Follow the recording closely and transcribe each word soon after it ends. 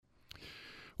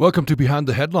Welcome to Behind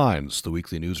the Headlines, the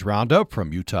weekly news roundup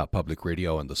from Utah Public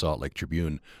Radio and the Salt Lake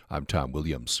Tribune. I'm Tom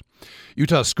Williams.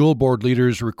 Utah school board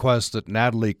leaders request that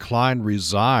Natalie Cline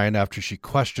resign after she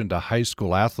questioned a high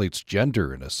school athlete's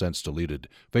gender in a since-deleted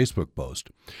Facebook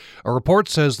post. A report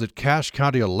says that Cache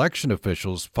County election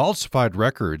officials falsified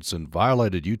records and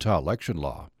violated Utah election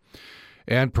law.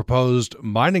 And proposed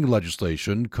mining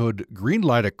legislation could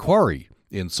greenlight a quarry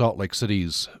in Salt Lake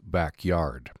City's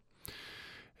backyard.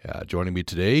 Joining me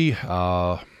today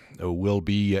will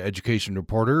be education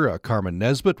reporter Carmen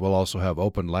Nesbitt. We'll also have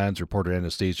Open Lands reporter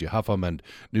Anastasia Huffam and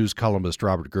news columnist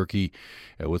Robert Gerke.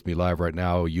 With me live right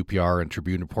now, UPR and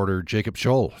Tribune reporter Jacob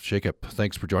Scholl. Jacob,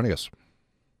 thanks for joining us.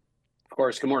 Of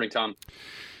course. Good morning, Tom.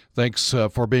 Thanks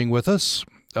for being with us.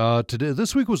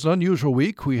 This week was an unusual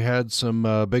week. We had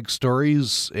some big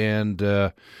stories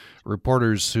and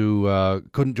reporters who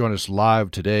couldn't join us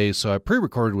live today, so I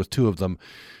pre-recorded with two of them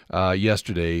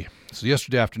yesterday. So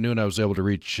yesterday afternoon, I was able to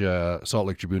reach Salt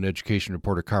Lake Tribune education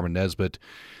reporter Carmen Nesbitt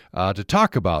to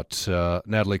talk about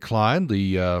Natalie Cline.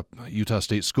 The Utah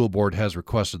State School Board has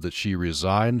requested that she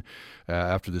resign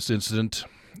after this incident,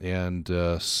 and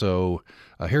so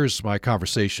here's my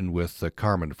conversation with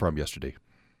Carmen from yesterday.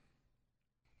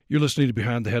 You're listening to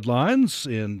Behind the Headlines,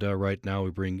 and right now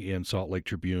we bring in Salt Lake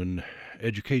Tribune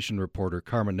education reporter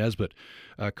Carmen Nesbitt.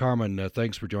 Carmen,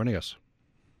 thanks for joining us.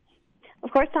 Of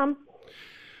course, Tom.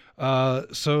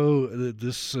 So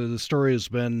the story has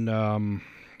been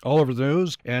all over the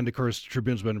news, and of course, the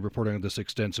Tribune's been reporting on this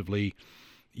extensively.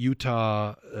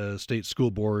 Utah State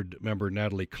School Board member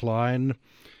Natalie Cline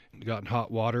got in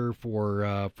hot water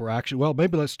for action. Well,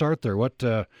 maybe let's start there.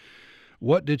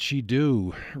 What did she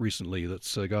do recently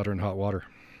that's got her in hot water?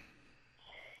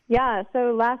 Yeah,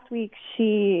 so last week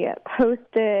she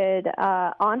posted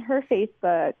on her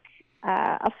Facebook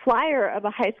a flyer of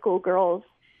a high school girls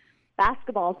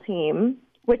basketball team,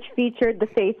 which featured the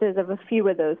faces of a few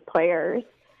of those players.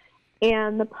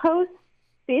 And the post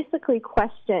basically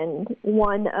questioned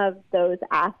one of those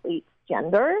athletes'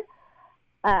 gender.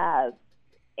 And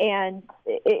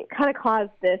it kind of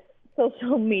caused this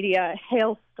social media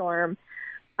hailstorm.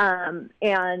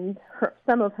 And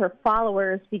some of her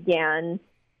followers began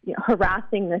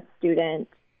harassing the student,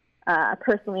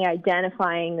 personally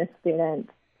identifying the student.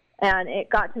 And it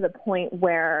got to the point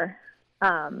where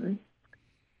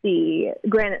the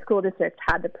Granite School District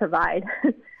had to provide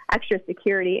extra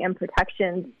security and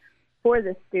protections for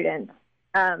the student.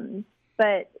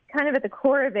 But kind of at the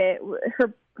core of it,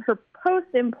 her post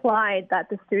implied that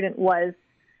the student was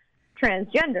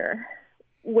transgender,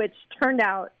 which turned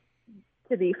out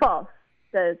to be false.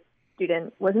 The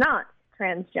student was not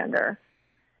transgender.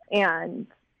 And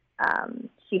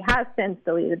she has since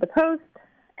deleted the post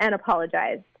and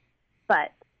apologized.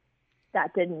 But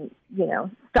that didn't,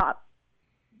 stop,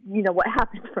 what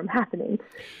happened from happening.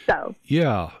 So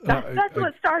yeah, that's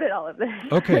what started all of this.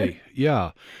 Okay,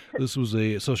 yeah, this was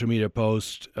a social media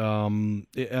post, and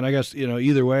I guess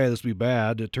either way, this would be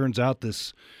bad. It turns out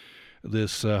this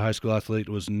high school athlete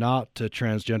was not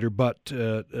transgender, but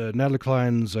Natalie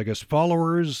Cline's, I guess,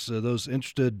 followers, those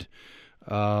interested.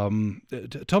 Tell me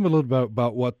a little bit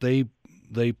about what they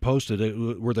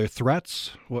posted. Were there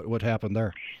threats? What happened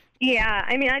there? Yeah,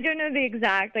 I mean, I don't know the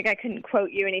exact, I couldn't quote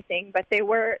you anything, but they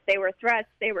were threats.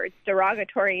 They were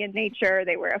derogatory in nature.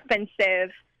 They were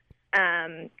offensive.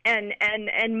 And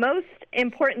most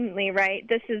importantly, right,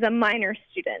 this is a minor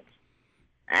student.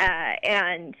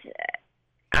 And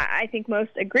I think most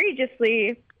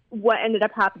egregiously, what ended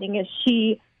up happening is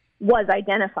she was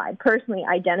personally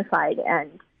identified,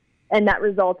 and that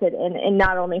resulted in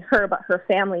not only her, but her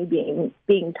family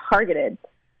being targeted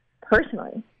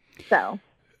personally. So.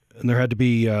 And there had to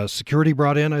be security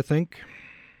brought in, I think?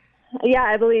 Yeah,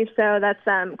 I believe so. That's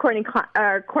Courtney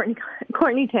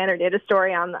Tanner did a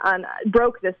story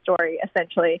broke this story,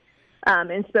 essentially,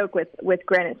 and spoke with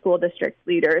Granite School District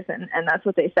leaders, and that's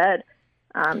what they said,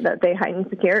 that they heightened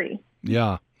security.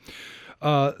 Yeah.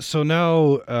 So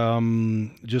now, I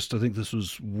think this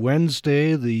was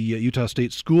Wednesday, the Utah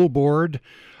State School Board,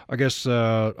 I guess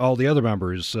all the other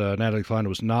members, Natalie Cline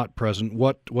was not present.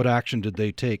 What action did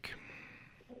they take?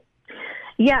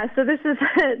 Yeah, so this is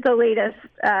the latest,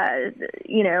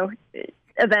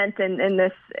 event in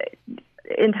this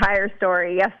entire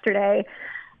story. Yesterday,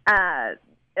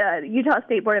 Utah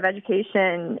State Board of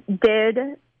Education did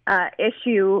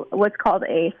issue what's called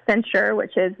a censure,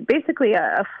 which is basically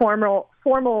a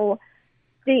formal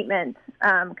statement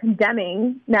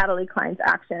condemning Natalie Cline's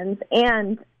actions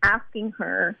and asking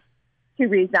her to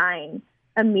resign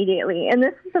immediately. And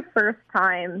this is the first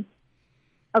time,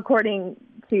 according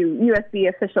to USB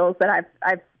officials that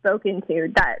I've spoken to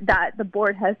that the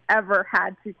board has ever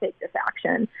had to take this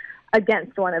action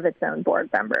against one of its own board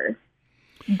members.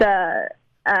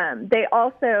 They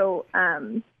also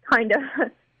kind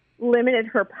of limited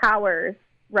her powers,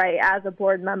 right, as a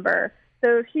board member.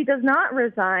 So if she does not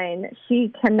resign,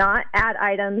 she cannot add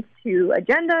items to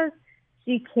agendas.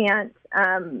 She can't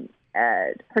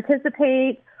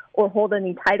participate or hold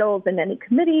any titles in any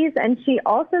committees, and she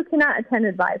also cannot attend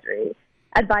advisory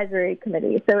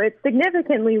committees. So it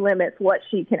significantly limits what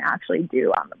she can actually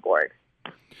do on the board.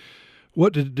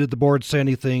 What did the board say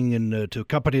anything to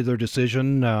accompany their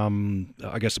decision,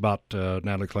 I guess, about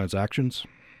Natalie Cline's actions?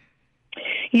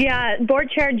 Yeah, board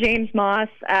chair James Moss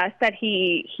said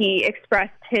he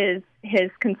expressed his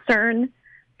concern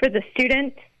for the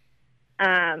student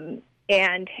and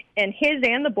his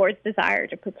and the board's desire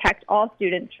to protect all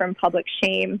students from public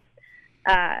shame,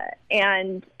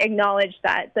 and acknowledged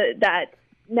that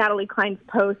Natalie Cline's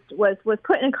post was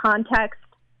put in context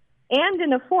and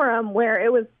in a forum where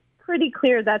it was pretty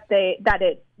clear that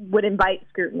it would invite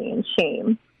scrutiny and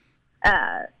shame.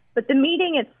 But the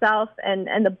meeting itself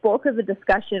and the bulk of the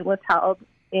discussion was held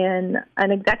in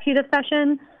an executive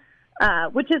session,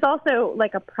 which is also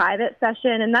like a private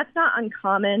session, and that's not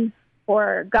uncommon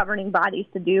for governing bodies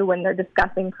to do when they're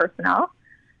discussing personnel.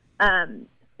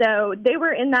 So they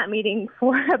were in that meeting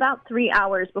for about 3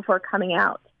 hours before coming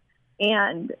out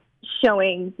and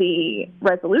showing the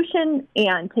resolution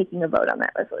and taking a vote on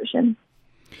that resolution.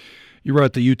 You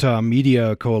wrote the Utah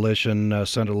Media Coalition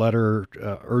sent a letter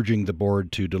urging the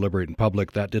board to deliberate in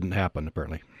public. That didn't happen,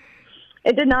 apparently.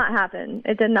 It did not happen.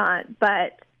 It did not.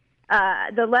 But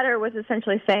the letter was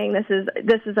essentially saying this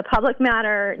is a public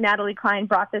matter. Natalie Cline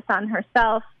brought this on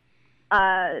herself,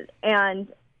 and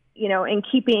in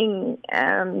keeping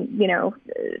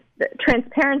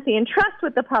transparency and trust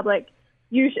with the public,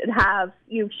 you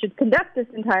should conduct this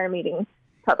entire meeting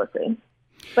publicly.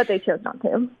 But they chose not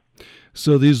to.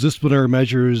 So these disciplinary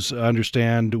measures, I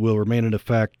understand, will remain in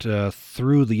effect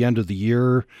through the end of the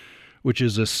year, which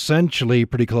is essentially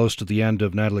pretty close to the end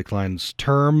of Natalie Cline's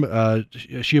term.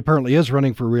 She apparently is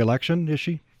running for re-election, is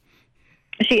she?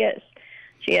 She is.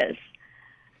 She is.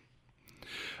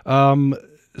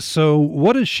 So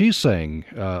what is she saying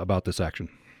about this action?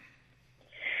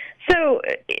 So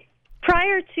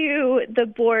prior to the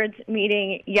board's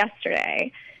meeting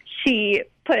yesterday, she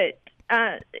posted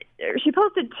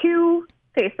 2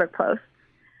 Facebook posts,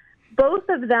 both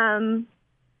of them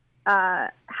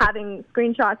having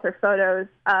screenshots or photos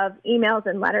of emails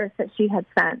and letters that she had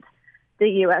sent the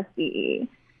USDE.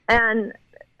 And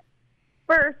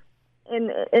first, in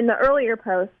the earlier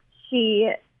post,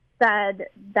 she said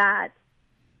that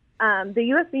the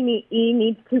USDE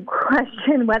needs to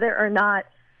question whether or not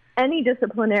any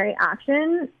disciplinary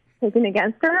action taken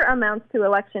against her amounts to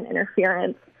election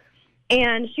interference.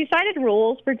 And she cited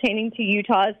rules pertaining to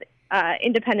Utah's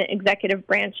independent executive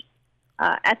branch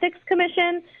ethics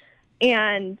commission,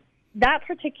 and that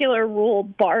particular rule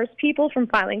bars people from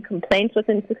filing complaints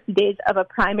within 60 days of a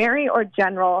primary or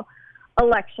general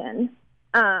election.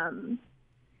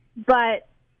 But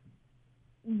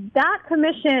that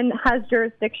commission has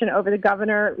jurisdiction over the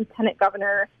governor, lieutenant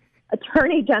governor,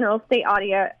 attorney general, state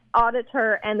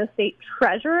auditor, and the state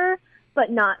treasurer,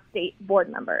 but not state board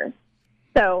members.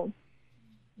 So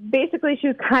basically, she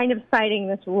was kind of citing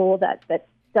this rule that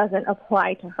doesn't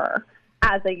apply to her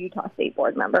as a Utah State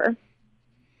Board member.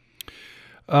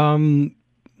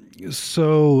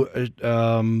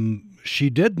 She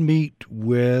did meet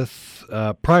with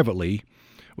privately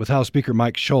with House Speaker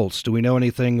Mike Schultz. Do we know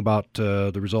anything about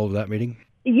the result of that meeting?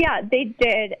 Yeah, they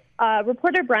did.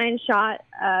 Reporter Brian Schott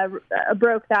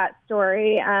broke that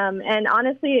story, and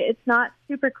honestly, it's not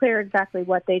super clear exactly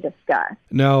what they discussed.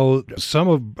 Now,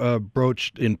 some have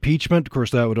broached impeachment. Of course,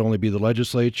 that would only be the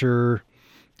legislature.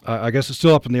 I guess it's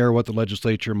still up in the air what the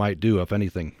legislature might do, if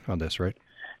anything, on this, right?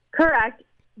 Correct.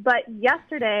 But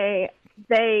yesterday,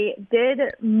 they did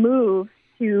move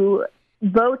to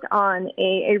vote on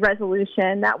a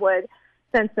resolution that would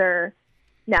censor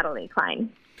Natalie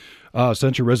Cline.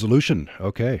 Censure resolution.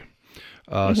 Okay.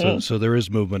 So there is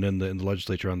movement in the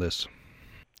legislature on this.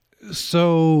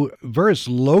 So various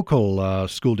local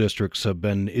school districts have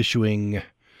been issuing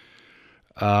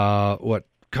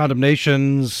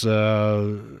condemnations,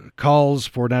 calls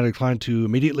for Natalie Cline to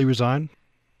immediately resign?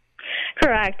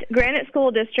 Correct. Granite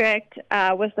School District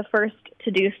was the first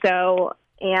to do so,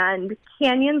 and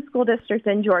Canyon School District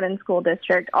and Jordan School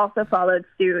District also followed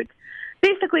suit.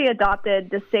 Basically adopted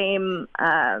the same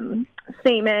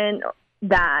statement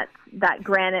that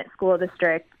Granite School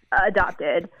District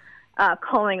adopted,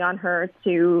 calling on her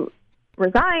to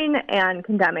resign and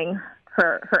condemning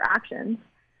her actions.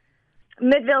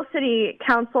 Midvale City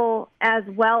Council as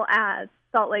well as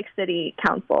Salt Lake City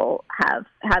Council have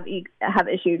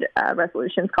issued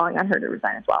resolutions calling on her to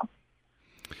resign as well.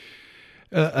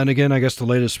 And again, I guess the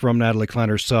latest from Natalie Cline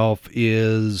herself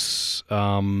is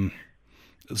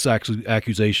this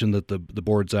accusation that the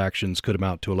board's actions could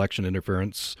amount to election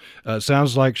interference.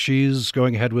 Sounds like she's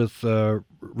going ahead with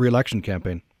re-election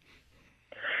campaign.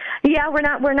 Yeah,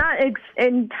 we're not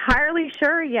entirely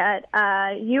sure yet.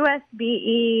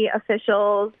 USBE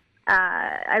officials,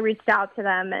 I reached out to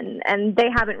them, and they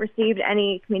haven't received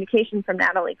any communication from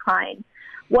Natalie Cline,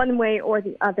 one way or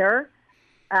the other.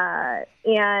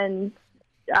 And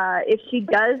if she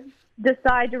does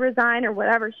decide to resign or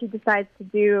whatever she decides to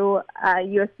do,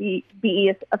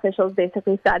 USBE officials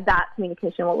basically said that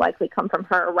communication will likely come from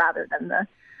her rather than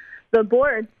the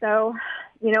board. So,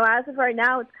 as of right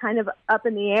now, it's kind of up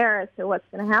in the air as to what's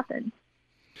going to happen.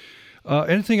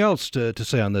 Anything else to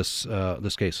say on this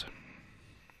case?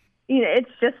 It's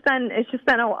just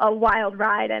been a wild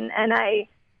ride, and I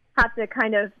have to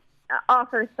kind of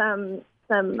offer some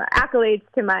accolades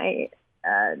to my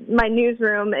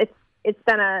newsroom. It's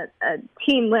been a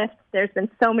team lift. There's been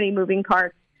so many moving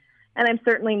parts, and I'm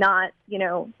certainly not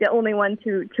the only one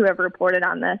to have reported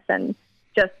on this. And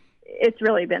it's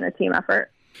really been a team effort.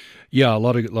 Yeah, a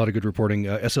lot of good reporting.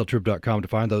 sltrib.com to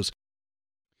find those.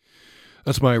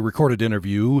 That's my recorded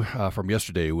interview from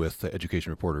yesterday with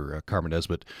education reporter Carmen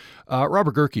Nesbitt.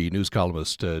 Robert Gerke, news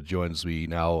columnist, joins me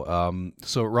now.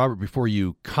 So, Robert, before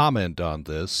you comment on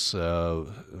this,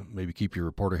 maybe keep your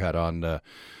reporter hat on.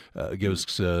 Give us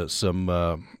some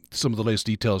of the latest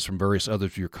details from various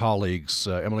others of your colleagues.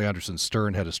 Emily Anderson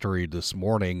Stern had a story this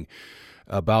morning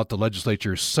about the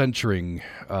legislature censuring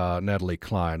Natalie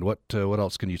Cline. What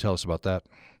else can you tell us about that?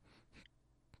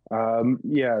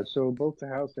 So both the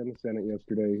House and the Senate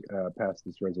yesterday passed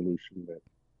this resolution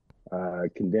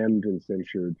that condemned and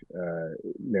censured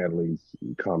Natalie's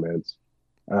comments.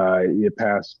 It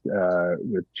passed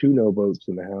with 2 no votes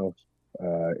in the House.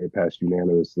 It passed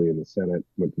unanimously in the Senate,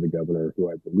 went to the governor, who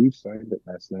I believe signed it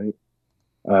last night.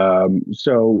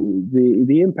 So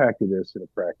the impact of this in a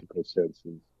practical sense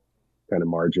is kind of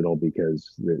marginal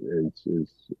because, as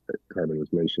Carmen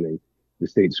was mentioning, the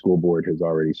state school board has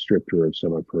already stripped her of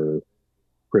some of her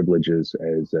privileges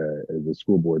as a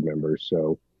school board member.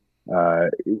 So,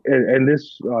 and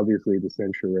this, obviously, the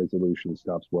censure resolution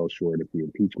stops well short of the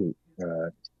impeachment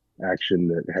action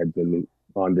that had been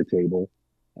on the table.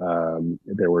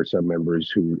 There were some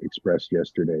members who expressed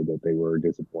yesterday that they were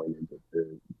disappointed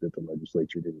that the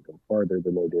legislature didn't go farther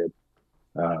than they did.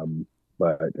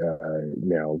 But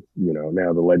now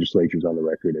the legislature's on the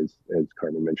record, as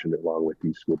Carmen mentioned, along with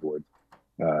these school boards,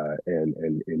 and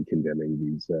in condemning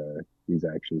these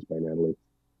actions by Natalie.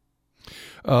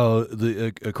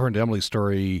 According to Emily's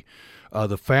story,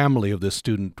 the family of this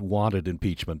student wanted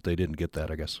impeachment. They didn't get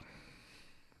that, I guess.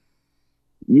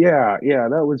 Yeah,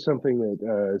 that was something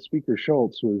that Speaker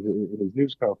Schultz was in his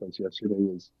news conference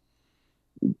yesterday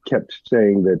kept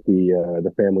saying that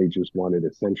the family just wanted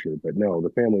a censure, but no,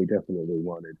 the family definitely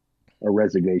wanted a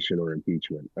resignation or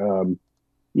impeachment.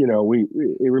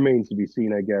 It remains to be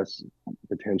seen, I guess,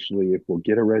 potentially if we'll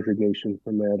get a resignation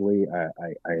from Natalie.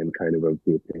 I am kind of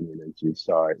the opinion, as you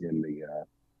saw in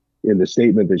the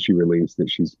statement that she released, that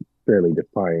she's fairly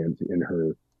defiant in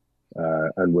her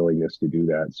unwillingness to do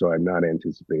that. So I'm not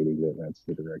anticipating that that's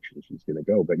the direction she's going to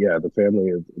go. But yeah, the family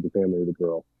of the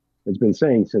girl has been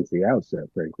saying since the outset,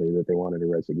 frankly, that they wanted a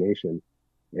resignation.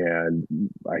 And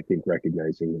I think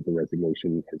recognizing that the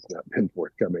resignation has not been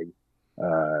forthcoming,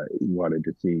 wanted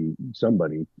to see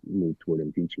somebody move toward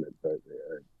impeachment, but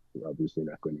obviously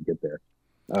not going to get there.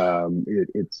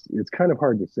 It's kind of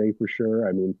hard to say for sure.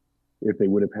 I mean, if they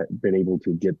would have been able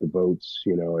to get the votes,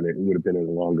 and it would have been a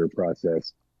longer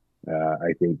process,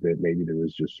 I think that maybe there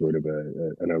was just sort of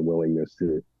an unwillingness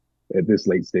to, at this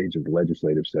late stage of the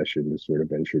legislative session, to sort of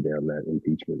venture down that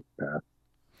impeachment path.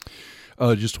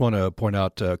 Just want to point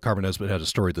out, Carmen Nesbitt had a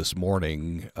story this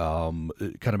morning kind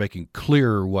of making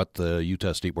clear what the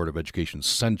Utah State Board of Education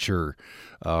censure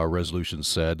resolution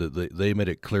said. They made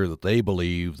it clear that they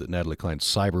believe that Natalie Cline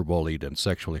cyberbullied and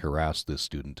sexually harassed this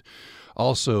student.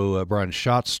 Also, Brian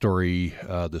Schott's story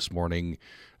this morning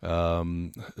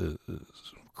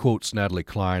quotes Natalie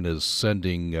Cline as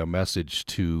sending a message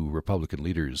to Republican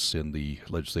leaders in the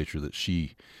legislature that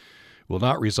she will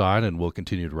not resign and will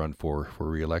continue to run for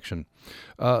re-election.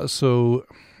 So,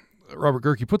 Robert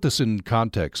Gerke, put this in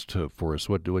context for us.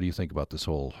 What do you think about this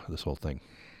whole thing?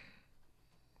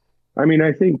 I mean,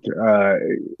 I think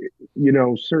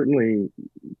certainly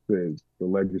the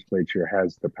legislature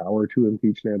has the power to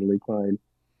impeach Natalie Cline.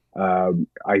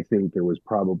 I think there was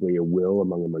probably a will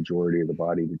among a majority of the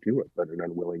body to do it, but an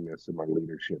unwillingness among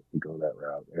leadership to go that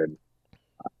route. And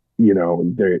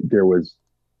there was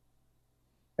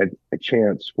a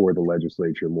chance for the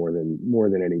legislature more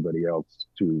than anybody else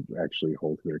to actually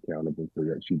hold her accountable for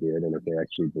what she did, and if they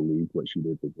actually believed what she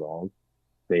did was wrong,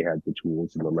 they had the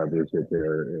tools and the levers at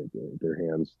their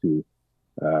hands to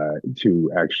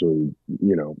actually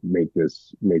make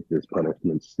this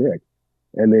punishment stick,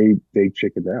 and they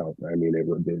chickened out. I mean,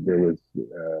 there was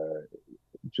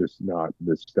just not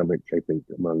the stomach, I think,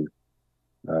 among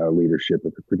leadership,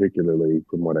 particularly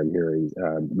from what I'm hearing,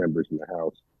 members in the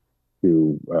House,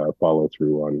 to follow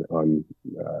through on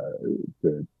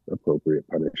the appropriate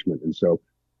punishment. And so,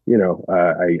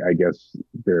 I guess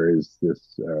there is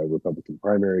this Republican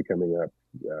primary coming up.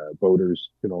 Voters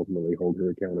can ultimately hold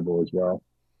her accountable as well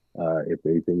if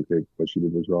they think that what she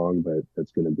did was wrong. But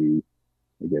that's going to be,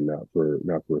 again, not for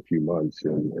a few months,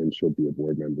 and she'll be a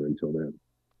board member until then.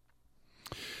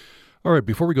 All right,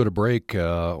 before we go to break,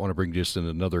 I want to bring just in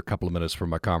another couple of minutes from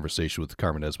my conversation with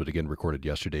Carmen Nesbitt, again recorded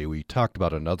yesterday. We talked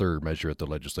about another measure at the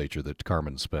legislature that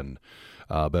Carmen's been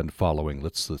following.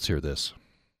 Let's hear this.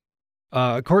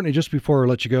 Courtney, just before I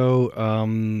let you go, I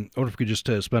wonder if we could just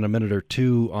spend a minute or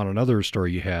two on another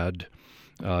story you had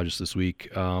just this week.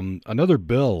 Another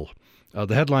bill.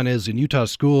 The headline is, in Utah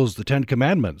schools, the 10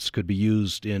 Commandments could be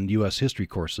used in U.S. history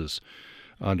courses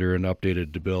under an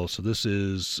updated bill. So this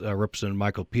is Representative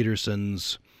Michael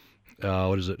Peterson's,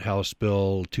 House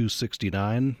Bill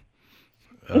 269.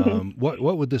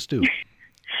 What would this do?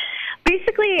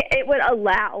 Basically, it would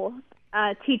allow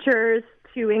teachers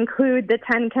to include the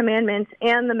 10 Commandments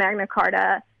and the Magna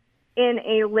Carta in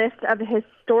a list of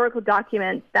historical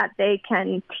documents that they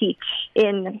can teach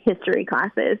in history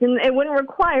classes. And it wouldn't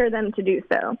require them to do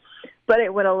so, but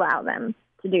it would allow them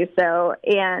to do so.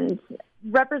 And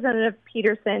Representative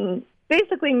Peterson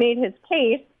basically made his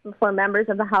case before members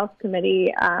of the House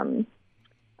committee on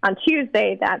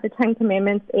Tuesday that the 10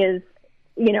 Commandments is,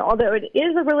 although it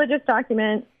is a religious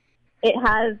document, it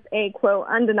has a, quote,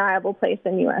 undeniable place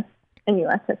in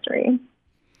U.S. history.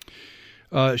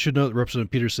 I should note that Representative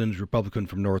Peterson's Republican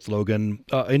from North Logan.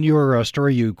 In your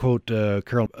story, you quote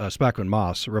Carol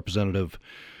Spackman-Moss,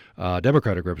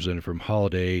 Democratic representative from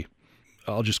Holiday.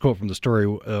 I'll just quote from the story.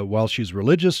 While she's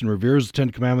religious and reveres the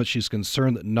 10 Commandments, she's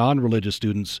concerned that non-religious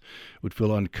students would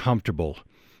feel uncomfortable,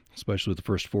 especially with the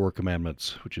first 4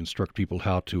 commandments, which instruct people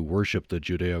how to worship the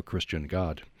Judeo-Christian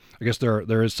God. I guess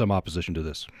there is some opposition to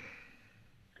this.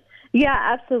 Yeah,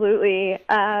 absolutely.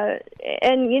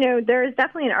 And, there is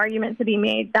definitely an argument to be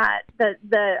made that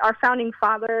our founding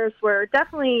fathers were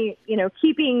definitely,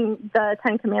 keeping the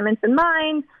 10 Commandments in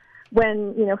mind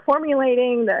when,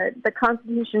 formulating the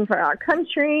Constitution for our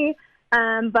country.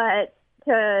 But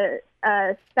to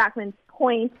Spackman's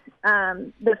point,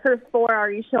 the first 4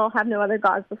 are, you shall have no other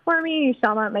gods before me, you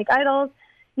shall not make idols,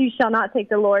 you shall not take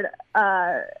the Lord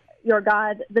your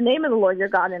God, the name of the Lord your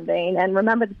God in vain, and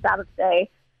remember the Sabbath day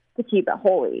to keep it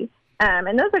holy.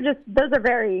 And those are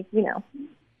very,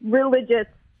 religious,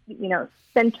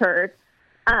 centered.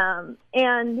 And,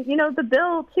 the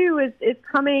bill, too, is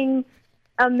coming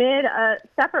amid a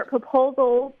separate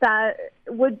proposal that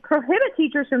would prohibit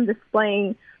teachers from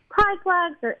displaying pride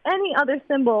flags or any other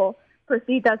symbol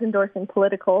perceived as endorsing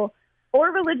political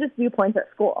or religious viewpoints at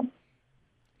school.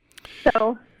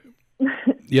 So,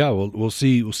 yeah, we'll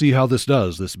see how this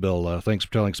does. This bill. Thanks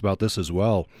for telling us about this as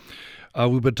well.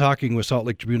 We've been talking with Salt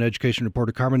Lake Tribune education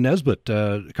reporter Carmen Nesbitt.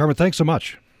 Carmen, thanks so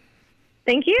much.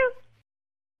 Thank you.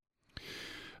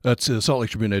 That's Salt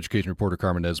Lake Tribune education reporter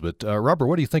Carmen Nesbitt. Robert,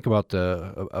 what do you think about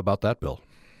that bill?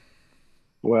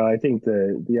 Well, I think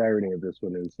the irony of this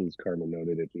one is, as Carmen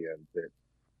noted at the end, that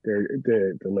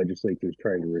the legislature is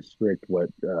trying to restrict what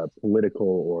political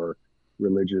or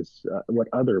religious, what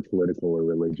other political or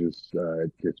religious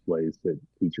displays that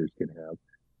teachers can have,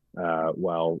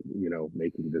 while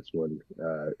making this one,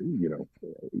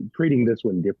 treating this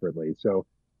one differently. So,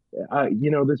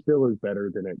 this bill is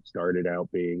better than it started out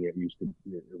being. It used to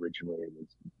originally, it was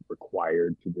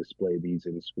required to display these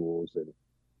in schools, and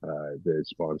the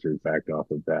sponsors backed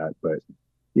off of that. But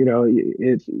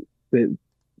it's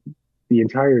the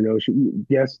entire notion.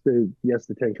 Yes, the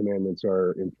 10 Commandments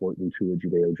are important to a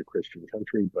Judeo-Christian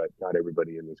country, but not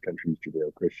everybody in this country is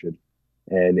Judeo-Christian,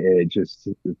 and it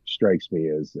strikes me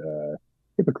as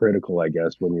hypocritical, I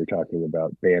guess, when you're talking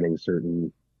about banning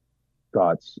certain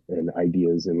thoughts and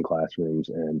ideas in classrooms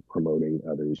and promoting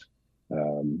others.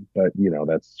 But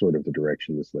that's sort of the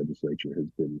direction this legislature has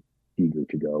been eager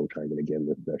to go time and again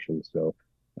this session. So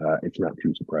it's not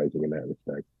too surprising in that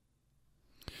respect.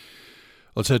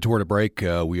 Let's head toward a break.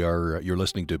 You're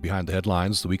listening to Behind the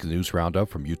Headlines, the weekly news roundup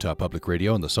from Utah Public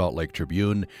Radio and the Salt Lake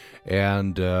Tribune.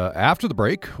 And after the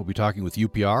break, we'll be talking with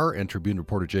UPR and Tribune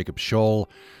reporter Jacob Scholl.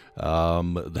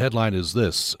 The headline is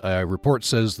this. A report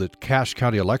says that Cache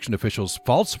County election officials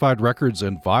falsified records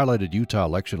and violated Utah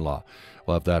election law.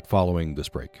 We'll have that following this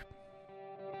break.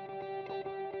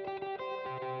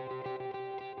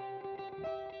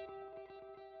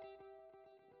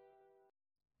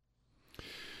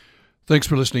 Thanks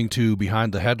for listening to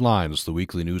Behind the Headlines, the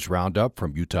weekly news roundup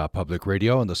from Utah Public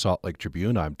Radio and the Salt Lake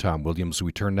Tribune. I'm Tom Williams.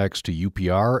 We turn next to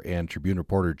UPR and Tribune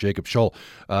reporter Jacob Scholl.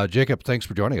 Jacob, thanks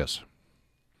for joining us.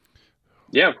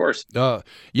 Yeah, of course.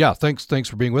 Thanks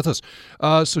for being with us.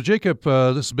 So, Jacob,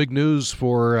 this is big news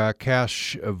for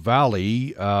Cache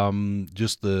Valley.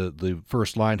 Just the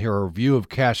first line here, a review of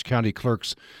Cache County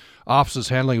Clerk's Office's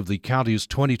handling of the county's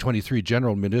 2023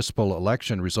 general municipal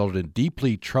election resulted in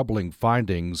deeply troubling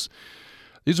findings.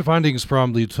 These are findings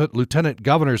from the Lieutenant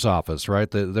Governor's office, right?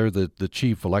 They're the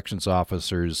chief elections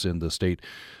officers in the state.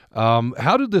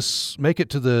 How did this make it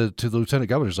to the Lieutenant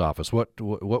Governor's office? What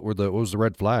was the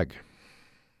red flag?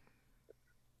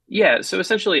 Yeah, so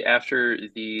essentially after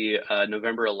the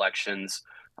November elections,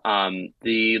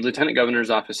 the Lieutenant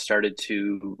Governor's office started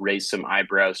to raise some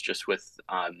eyebrows just with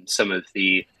some of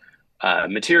the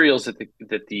materials that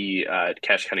the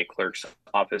Cache County Clerk's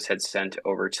office had sent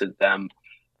over to them,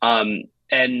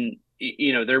 and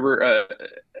there were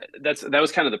that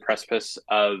was kind of the precipice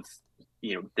of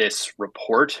this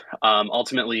report.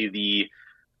 Ultimately, the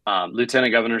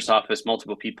Lieutenant Governor's office,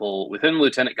 multiple people within the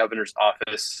Lieutenant Governor's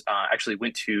office actually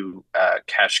went to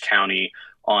Cache County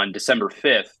on December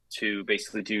 5th to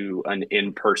basically do an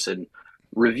in-person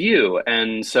review.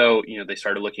 And so, they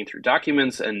started looking through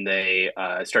documents and they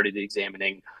started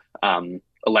examining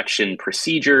election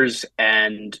procedures.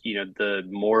 And, the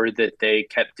more that they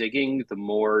kept digging, the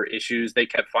more issues they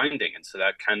kept finding. And so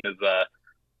that kind of,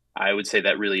 I would say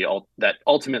that really that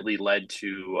ultimately led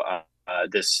to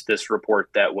this report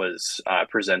that was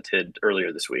presented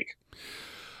earlier this week.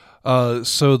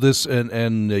 So this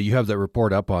and you have that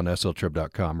report up on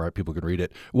sltrib.com, right? People can read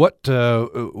it. What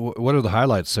are the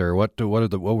highlights there? What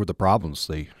were the problems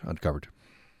they uncovered?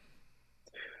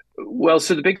 Well,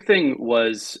 so the big thing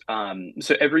was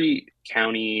so every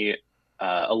county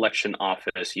election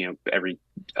office, every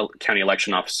county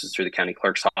election office is through the county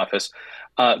clerk's office.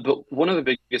 But one of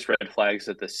the biggest red flags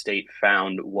that the state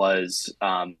found was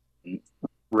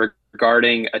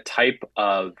regarding a type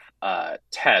of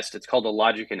test. It's called a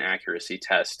logic and accuracy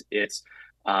test. It's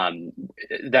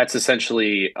that's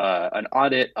essentially an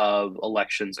audit of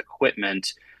elections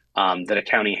equipment that a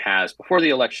county has before the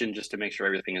election, just to make sure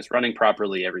everything is running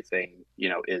properly, everything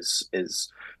is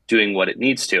doing what it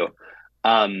needs to.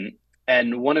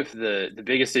 And one of the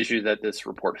biggest issues that this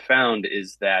report found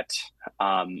is that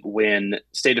when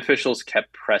state officials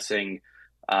kept pressing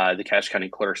the Cache County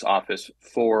Clerk's office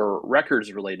for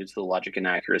records related to the logic and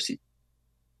accuracy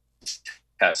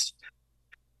test,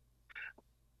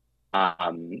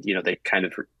 they kind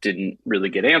of didn't really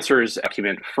get answers.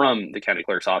 Document from the county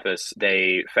clerk's office,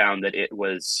 they found that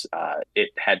it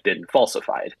had been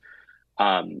falsified,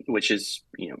 which is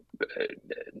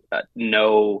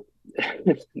no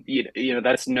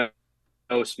that's no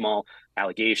small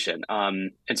allegation.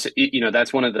 And so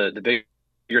that's one of the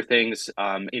bigger things.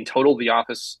 In total,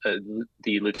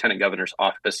 the Lieutenant Governor's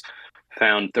office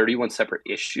found 31 separate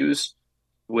issues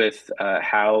with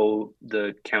how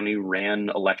the county ran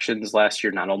elections last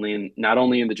year, not only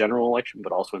in the general election,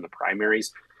 but also in the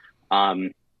primaries.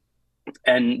 And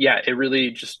yeah, it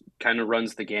really just kind of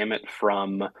runs the gamut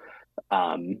from,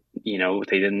 they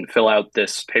didn't fill out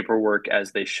this paperwork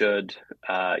as they should,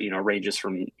 ranges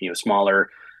from, smaller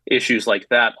issues like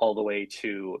that all the way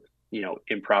to,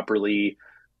 improperly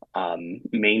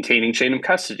maintaining chain of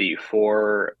custody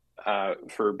for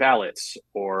ballots,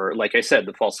 or like I said,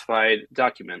 the falsified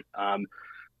document.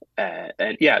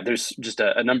 And yeah, there's just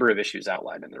a number of issues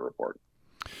outlined in the report.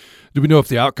 Do we know if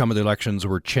the outcome of the elections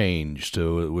were changed?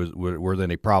 Were there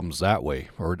any problems that way,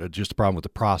 or just a problem with the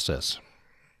process?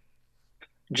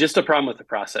 Just a problem with the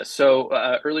process. So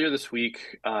earlier this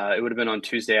week, it would have been on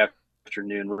Tuesday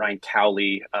afternoon, Ryan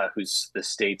Cowley, who's the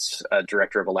state's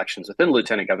director of elections within the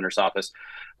Lieutenant Governor's office,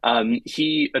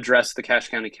 he addressed the Cache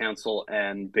County Council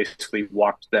and basically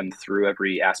walked them through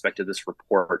every aspect of this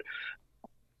report.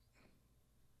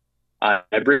 I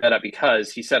bring that up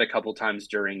because he said a couple times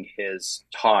during his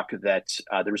talk that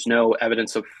there was no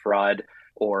evidence of fraud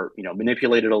or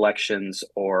manipulated elections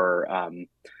or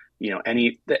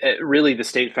really the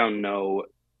state found no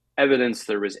evidence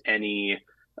there was any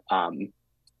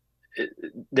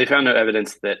they found no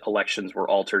evidence that elections were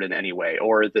altered in any way,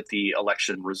 or that the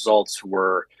election results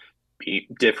were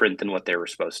different than what they were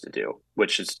supposed to do,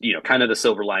 which is, kind of the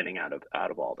silver lining out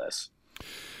of all this.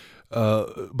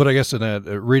 But I guess in that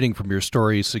reading from your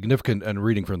story, and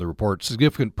reading from the report,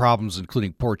 significant problems,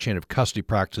 including poor chain of custody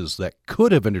practices that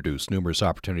could have introduced numerous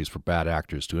opportunities for bad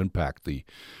actors to impact the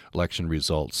election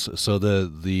results. So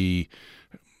the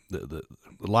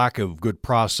lack of good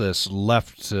process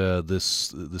left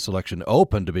this election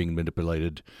open to being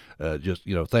manipulated.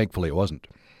 Thankfully it wasn't.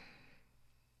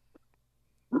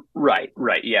 Right.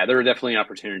 Yeah, there were definitely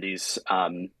opportunities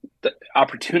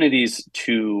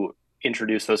to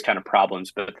introduce those kind of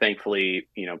problems, but thankfully,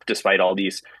 despite all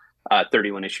these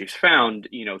 31 issues found,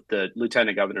 the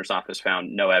lieutenant governor's office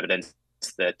found no evidence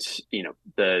that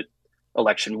the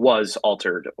election was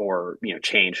altered or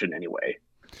changed in any way.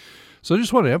 So I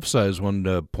just want to emphasize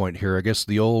one point here. I guess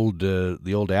the old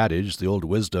adage, the old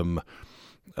wisdom,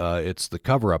 it's the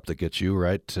cover-up that gets you,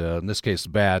 right? In this case,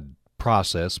 bad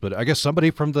process. But I guess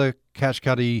somebody from the Cache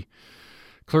County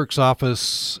clerk's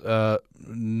office,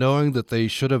 knowing that they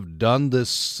should have done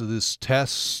this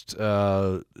test,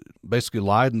 basically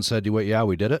lied and said, "Yeah,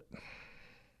 we did it."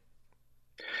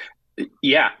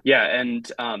 Yeah,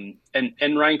 and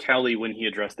Ryan Cowley, when he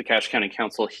addressed the Cache County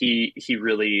Council, he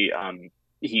really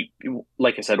he,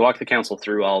 like I said, walked the council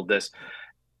through all of this,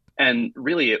 and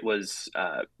really it was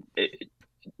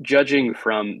judging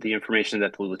from the information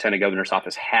that the lieutenant governor's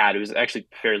office had, it was actually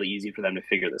fairly easy for them to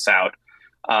figure this out.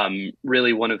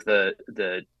 Really, one of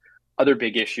the other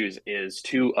big issues is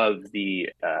two of the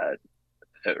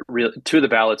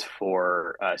ballots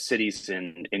for cities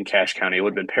in Cache County. It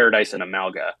would have been Paradise and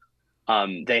Amalga.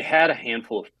 They had a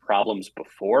handful of problems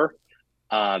before,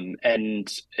 and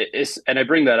I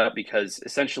bring that up because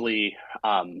essentially,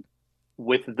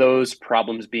 with those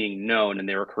problems being known and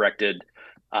they were corrected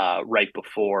right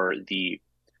before the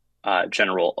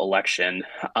general election,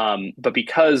 but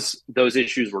because those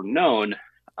issues were known,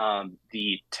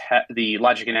 the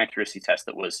logic and accuracy test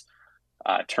that was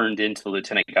turned into the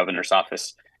lieutenant governor's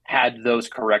office had those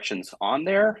corrections on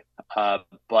there,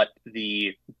 but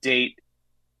the date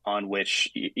on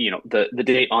which the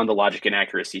date on the logic and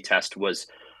accuracy test was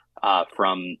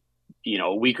from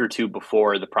a week or two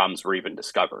before the problems were even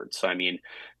discovered. So I mean,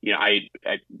 I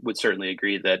would certainly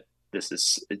agree that this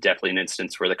is definitely an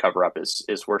instance where the cover-up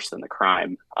is worse than the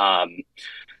crime.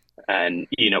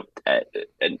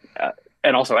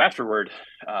 And also afterward,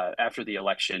 after the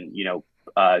election,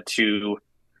 two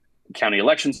county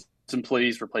elections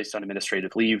employees were placed on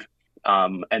administrative leave.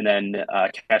 And then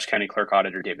Cache County Clerk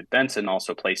Auditor David Benson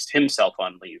also placed himself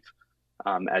on leave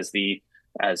as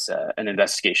an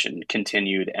investigation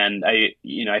continued. And I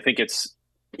think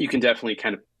you can definitely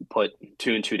kind of put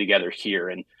two and two together here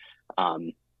and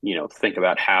think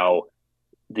about how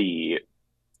the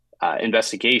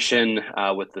investigation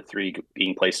with the three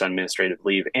being placed on administrative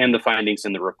leave and the findings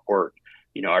in the report,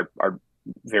 are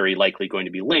very likely going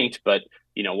to be linked, but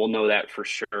we'll know that for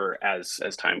sure as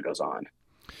time goes on.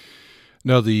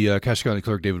 No, the Cache County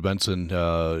Clerk, David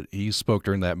Benson, he spoke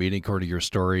during that meeting. According to your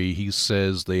story, he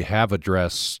says they have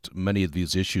addressed many of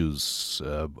these issues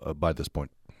by this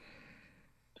point.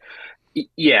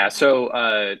 Yeah,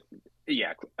 so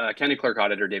County Clerk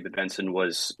Auditor David Benson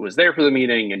was there for the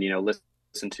meeting and,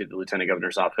 listened to the Lieutenant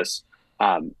Governor's office,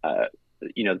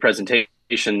 the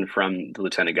presentation from the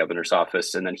Lieutenant Governor's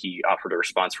office, and then he offered a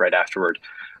response right afterward.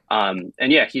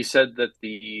 He said that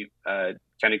the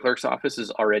County Clerk's office has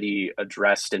already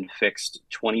addressed and fixed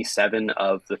 27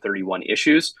 of the 31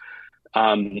 issues.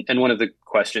 And one of the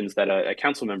questions that a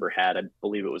council member had, I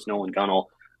believe it was Nolan Gunnell,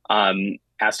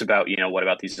 asked about, what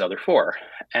about these other four?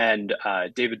 And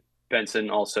David Benson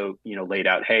also, laid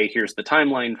out, hey, here's the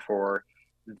timeline for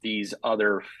these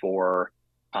other four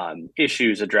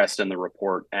issues addressed in the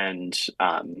report. And,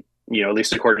 at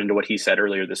least according to what he said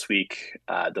earlier this week,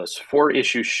 those four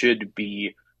issues should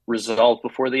be resolved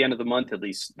before the end of the month, at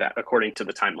least that according to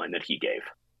the timeline that he gave.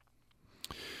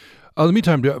 In the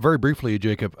meantime, very briefly,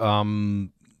 Jacob,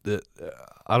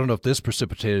 I don't know if this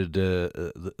precipitated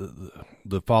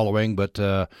the following, but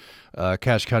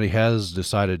Cache County has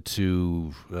decided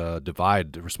to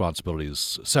divide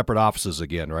responsibilities, separate offices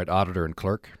again, right? Auditor and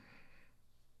clerk.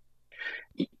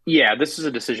 Yeah, this is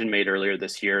a decision made earlier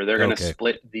this year. They're going to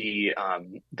split the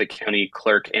county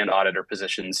clerk and auditor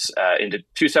positions into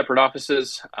two separate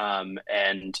offices,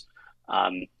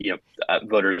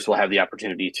 voters will have the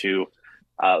opportunity to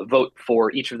vote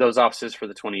for each of those offices for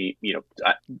the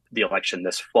election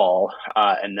this fall,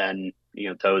 and then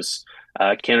those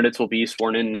candidates will be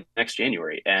sworn in next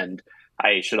January. And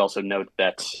I should also note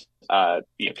that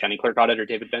County Clerk Auditor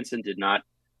David Benson did not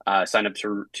sign up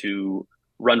to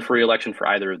run for re-election for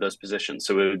either of those positions.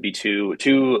 So it would be two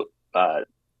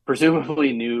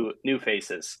presumably new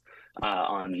faces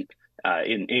on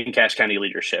in Cache County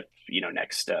leadership,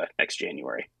 next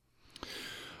January.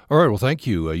 All right. Well, thank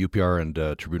you, UPR and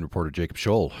Tribune reporter Jacob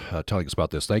Scholl, telling us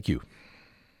about this. Thank you.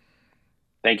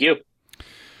 Thank you.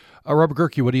 Robert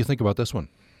Gerke, what do you think about this one?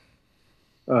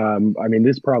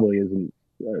 This probably isn't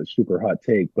a super hot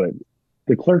take, but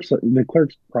the clerk's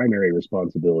primary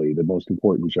responsibility, the most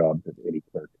important job that any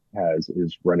clerk has,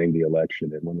 is running the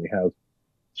election. And when we have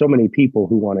so many people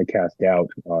who want to cast doubt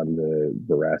on the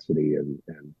veracity and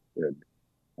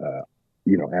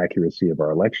accuracy of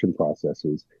our election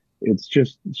processes, it's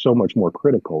just so much more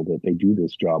critical that they do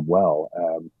this job well.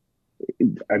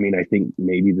 I think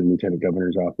maybe the lieutenant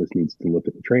governor's office needs to look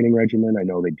at the training regimen. I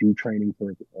know they do training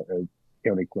for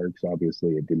county clerks.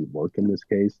 Obviously, it didn't work in this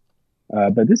case,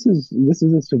 but this is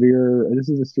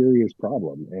a serious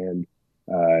problem, and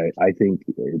I think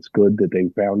it's good that they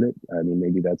found it.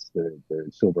 Maybe that's the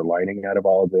silver lining out of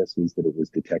all of this, is that it was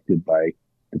detected by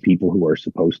the people who are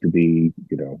supposed to be,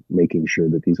 making sure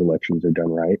that these elections are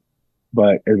done right.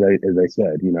 But as I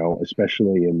said,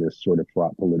 especially in this sort of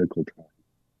fraught political time,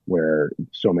 where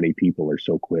so many people are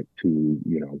so quick to,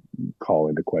 call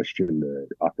into question the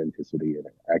authenticity and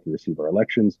accuracy of our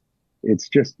elections, it's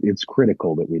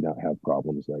critical that we not have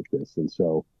problems like this. And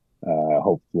so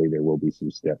hopefully there will be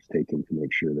some steps taken to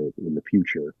make sure that in the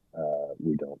future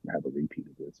we don't have a repeat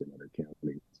of this in other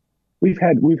counties.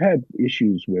 We've had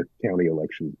issues with county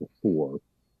elections before.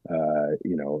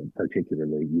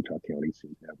 Particularly Utah County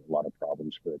seems to have a lot of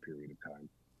problems for a period of time.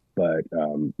 But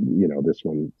this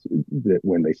one, that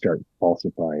when they start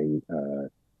falsifying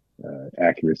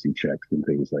accuracy checks and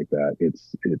things like that,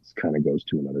 it's kind of goes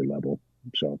to another level.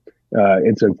 So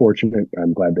it's unfortunate.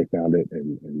 I'm glad they found it,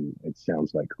 and it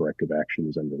sounds like corrective action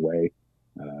is underway.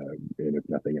 And if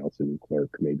nothing else, a new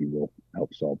clerk maybe will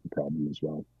help solve the problem as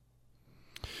well.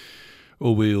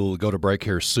 Well, we'll go to break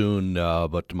here soon,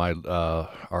 but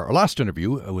our last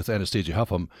interview with Anastasia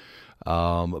Huffam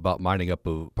about mining up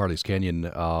of Parley's Canyon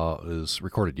is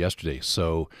recorded yesterday.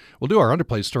 So we'll do our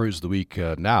underplay stories of the week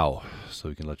now, so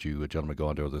we can let you gentlemen go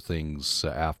on to other things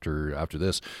after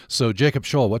this. So Jacob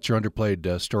Scholl, what's your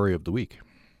underplayed story of the week?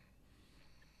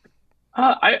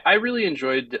 I really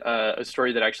enjoyed a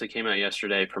story that actually came out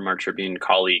yesterday from our Tribune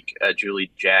colleague, Julie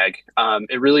Jag.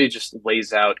 It really just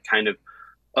lays out kind of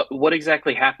what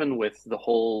exactly happened with the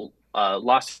whole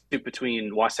lawsuit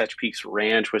between Wasatch Peaks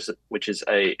Ranch, which is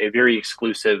a very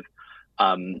exclusive,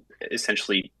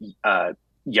 essentially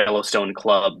Yellowstone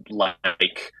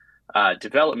Club-like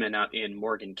development out in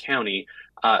Morgan County.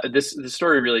 The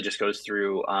story really just goes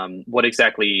through what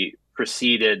exactly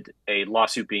preceded a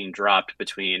lawsuit being dropped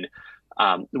between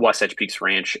Wasatch Peaks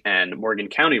Ranch and Morgan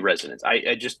County residents.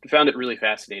 I just found it really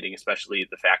fascinating, especially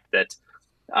the fact that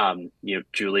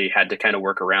Julie had to kind of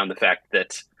work around the fact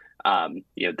that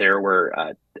there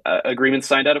were agreements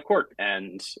signed out of court,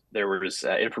 and there was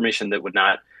information that would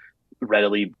not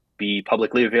readily be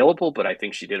publicly available. But I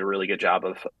think she did a really good job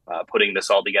of putting this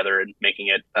all together and making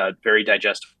it very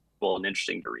digestible and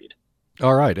interesting to read.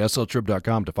 All right,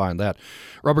 sltrib.com to find that.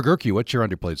 Robert Gerke, what's your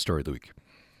underplayed story of the week?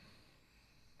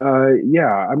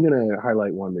 I'm going to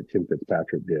highlight one that Tim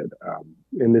Fitzpatrick did.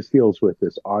 And this deals with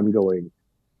this ongoing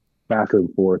back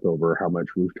and forth over how much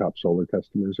rooftop solar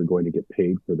customers are going to get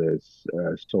paid for this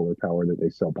solar power that they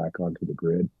sell back onto the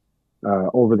grid.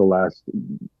 Over the last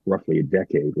roughly a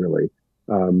decade, really,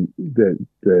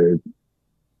 the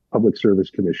Public Service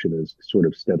Commission has sort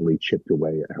of steadily chipped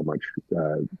away at how much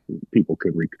people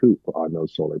could recoup on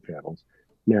those solar panels.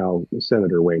 Now,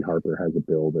 Senator Wayne Harper has a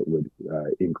bill that would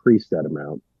increase that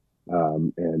amount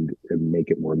and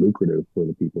make it more lucrative for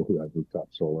the people who have rooftop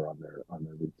solar on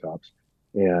their rooftops.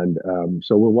 And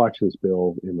so we'll watch this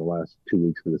bill in the last 2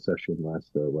 weeks of the session. What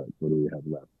do we have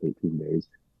left? 18 days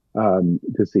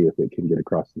to see if it can get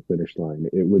across the finish line.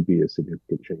 It would be a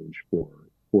significant change for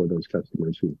those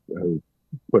customers who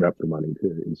put up the money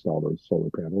to install those solar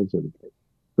panels, and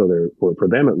so for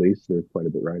them at least, there's quite a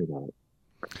bit riding on it.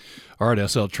 All right,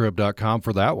 sltrib.com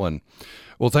for that one.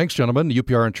 Well, thanks, gentlemen.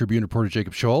 UPR and Tribune reporter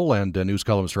Jacob Scholl and news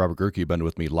columnist Robert Gerke have been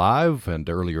with me live, and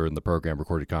earlier in the program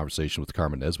recorded conversation with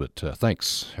Carmen Nesbitt.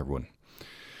 Thanks, everyone.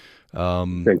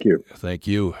 Thank you. Thank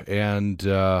you. And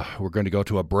we're going to go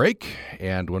to a break,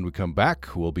 and when we come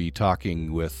back, we'll be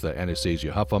talking with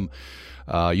Anastasia Huffam.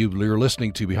 You're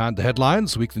listening to Behind the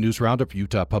Headlines, Weekly News Roundup,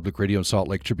 Utah Public Radio and Salt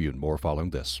Lake Tribune. More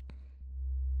following this.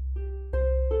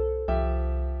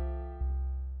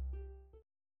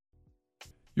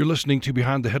 You're listening to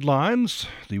Behind the Headlines,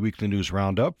 the weekly news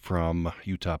roundup from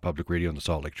Utah Public Radio and the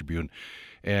Salt Lake Tribune.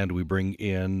 And we bring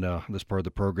in this part of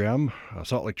the program,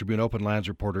 Salt Lake Tribune Open Lands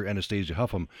reporter Anastasia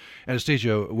Huffam.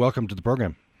 Anastasia, welcome to the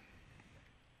program.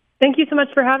 Thank you so much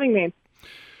for having me.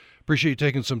 Appreciate you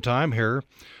taking some time here.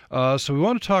 So we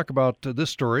want to talk about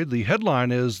this story. The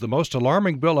headline is, "The most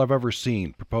alarming bill I've ever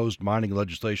seen. Proposed mining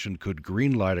legislation could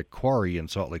greenlight a quarry in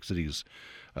Salt Lake City's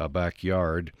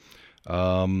backyard."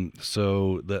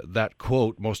 So that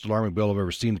quote, "most alarming bill I've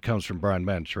ever seen," comes from Brian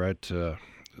Mensch, right?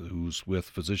 Who's with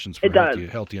Physicians for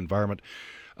Healthy Environment.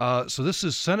 So this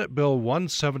is Senate Bill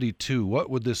 172. What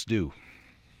would this do?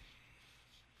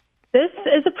 This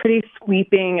is a pretty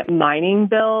sweeping mining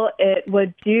bill. It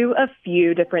would do a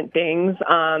few different things.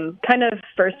 Kind of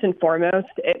first and foremost,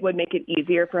 it would make it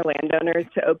easier for landowners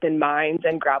to open mines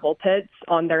and gravel pits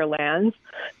on their lands.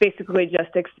 Basically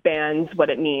just expands what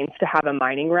it means to have a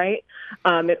mining right.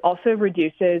 It also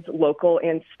reduces local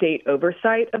and state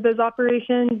oversight of those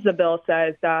operations. The bill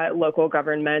says that local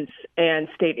governments and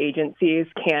state agencies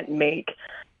can't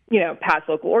pass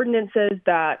local ordinances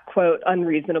that, quote,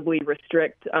 unreasonably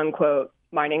restrict, unquote,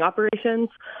 mining operations.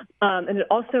 And it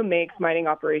also makes mining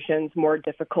operations more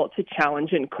difficult to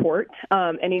challenge in court.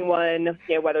 Anyone,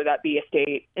 whether that be a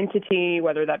state entity,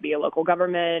 whether that be a local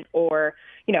government, or,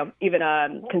 even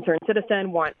a concerned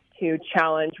citizen wants to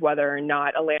challenge whether or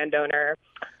not a landowner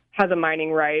has a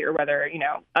mining right or whether,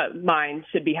 a mine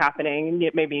should be happening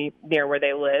maybe near where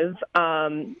they live,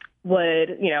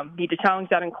 would, need to challenge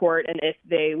that in court. And if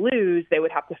they lose, they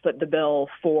would have to foot the bill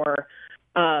for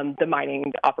the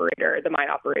mine operator,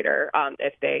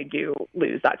 if they do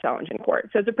lose that challenge in court.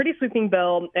 So it's a pretty sweeping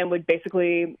bill and would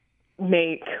basically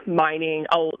make mining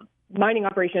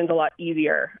operations a lot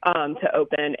easier to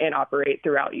open and operate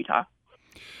throughout Utah.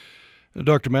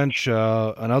 Dr. Mensch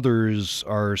and others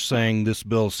are saying this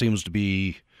bill seems to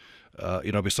be,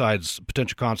 besides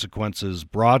potential consequences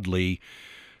broadly,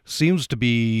 seems to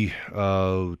be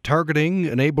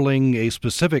enabling a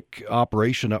specific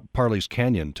operation up Parley's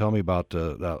Canyon. Tell me about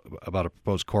a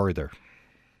proposed quarry there.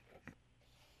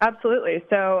 Absolutely.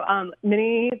 So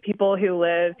many people who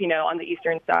live, on the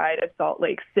eastern side of Salt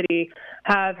Lake City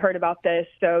have heard about this.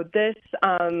 So this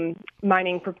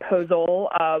mining proposal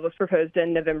was proposed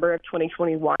in November of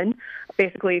 2021,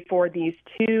 basically for these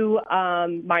two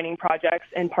mining projects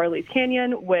in Parley's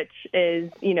Canyon, which is,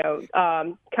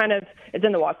 it's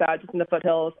in the Wasatch, it's in the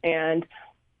foothills, and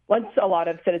once a lot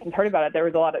of citizens heard about it, there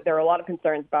were a lot of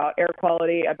concerns about air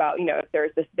quality, about if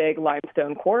there's this big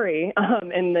limestone quarry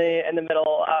in the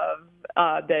middle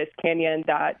of this canyon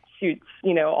that shoots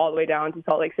all the way down to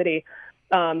Salt Lake City.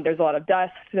 There's a lot of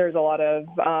dust. There's a lot of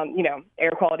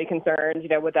air quality concerns.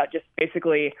 Would that just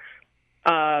basically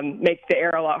make the air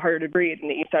a lot harder to breathe in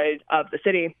the east side of the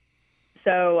city?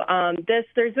 So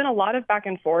there's been a lot of back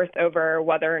and forth over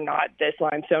whether or not this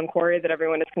limestone quarry that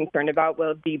everyone is concerned about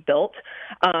will be built.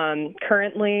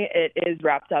 Currently, it is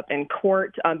wrapped up in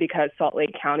court because Salt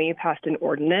Lake County passed an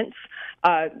ordinance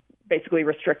basically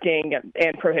restricting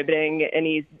and prohibiting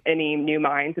any new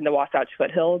mines in the Wasatch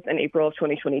foothills in April of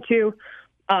 2022.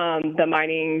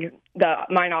 The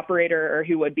mine operator, or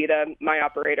who would be the mine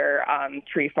operator,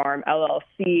 Tree Farm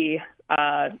LLC,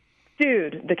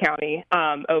 sued the county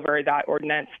over that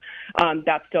ordinance.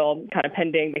 That's still kind of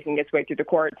pending, making its way through the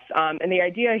courts. And the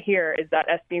idea here is that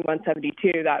SB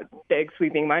 172, that big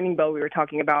sweeping mining bill we were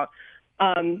talking about,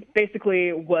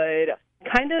 basically would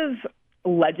kind of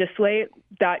legislate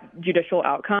that judicial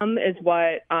outcome, is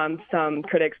what some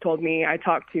critics told me. I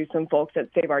talked to some folks at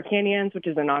Save Our Canyons, which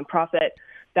is a nonprofit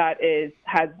that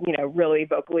has really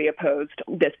vocally opposed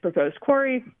this proposed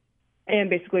quarry, and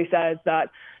basically says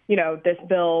that this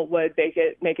bill would make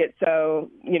it so,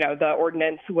 the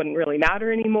ordinance wouldn't really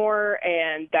matter anymore,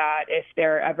 and that if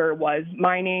there ever was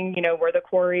mining, where the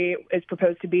quarry is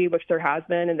proposed to be, which there has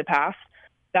been in the past,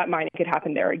 that mining could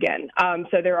happen there again.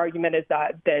 So their argument is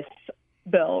that this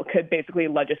bill could basically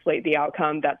legislate the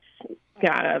outcome that's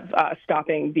kind of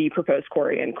stopping the proposed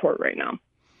quarry in court right now.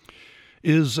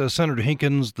 Is Senator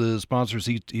Hinkins the sponsor?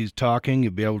 He's talking?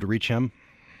 You'll be able to reach him?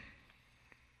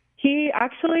 He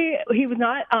was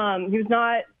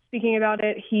not speaking about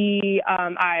it.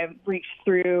 I reached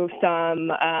through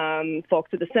some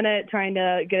folks at the Senate trying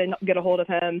to get a hold of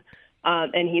him,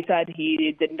 and he said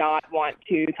he did not want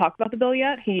to talk about the bill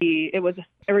yet. It was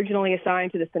originally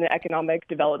assigned to the Senate Economic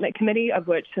Development Committee, of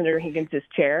which Senator Hinkins is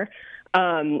chair,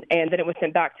 and then it was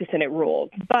sent back to Senate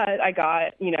Rules. But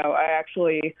I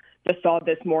actually just saw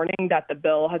this morning that the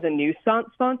bill has a new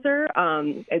sponsor.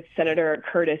 It's Senator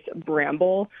Curtis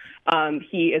Bramble.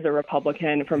 He is a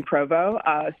Republican from Provo.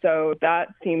 So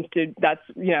that's that's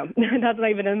not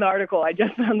even in the article. I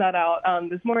just found that out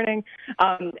this morning.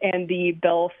 And the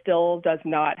bill still does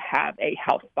not have a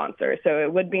House sponsor. So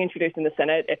it would be introduced in the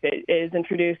Senate. If it is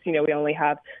introduced, we only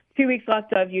have 2 weeks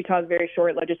left of Utah's very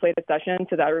short legislative session,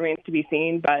 so that remains to be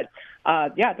seen. But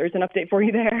there's an update for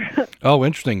you there. Oh,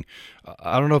 interesting.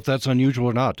 I don't know if that's unusual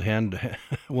or not to hand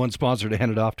one sponsor to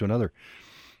hand it off to another.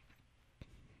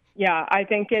 Yeah, I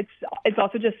think it's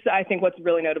also just, I think what's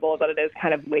really notable is that it is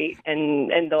kind of late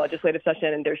in the legislative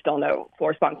session and there's still no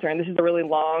floor sponsor. And this is a really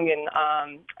long,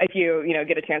 and if you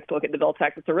get a chance to look at the bill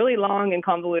text, it's a really long and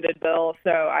convoluted bill.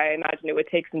 So I imagine it would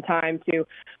take some time to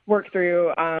work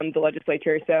through the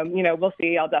legislature. So, we'll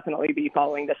see. I'll definitely be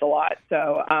following this a lot.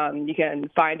 So you can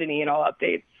find any and all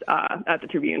updates at the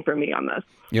Tribune for me on this.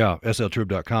 Yeah,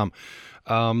 sltrib.com.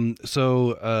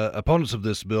 So opponents of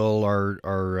this bill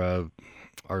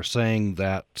are saying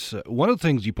that one of the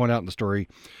things you point out in the story,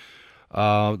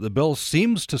 the bill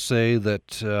seems to say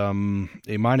that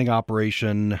a mining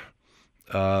operation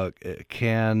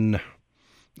can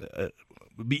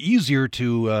be easier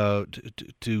to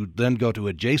then go to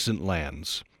adjacent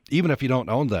lands, even if you don't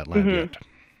own that land yet.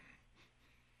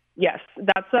 Yes,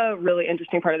 that's a really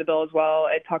interesting part of the bill as well.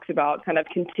 It talks about kind of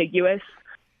contiguous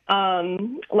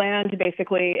land.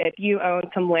 Basically, if you own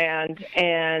some land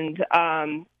and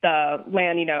the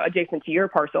land, adjacent to your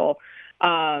parcel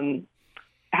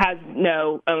has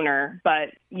no owner, but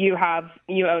you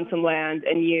own some land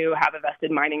and you have a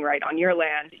vested mining right on your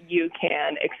land, you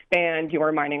can expand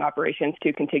your mining operations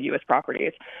to contiguous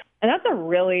properties. And that's a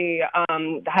really,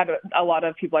 had a lot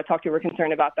of people I talked to were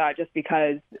concerned about that, just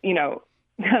because,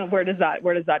 where does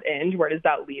that end? Where does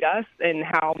that lead us? And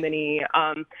how many,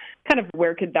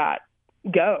 where could that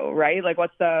go, right? Like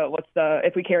what's the,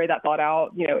 if we carry that thought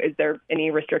out, is there any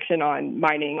restriction on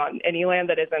mining on any land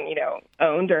that isn't,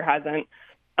 owned or hasn't,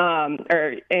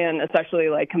 and especially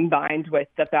combined with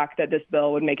the fact that this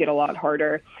bill would make it a lot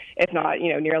harder, if not,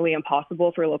 nearly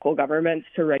impossible for local governments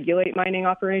to regulate mining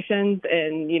operations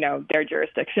in, their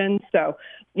jurisdictions. So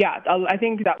yeah, I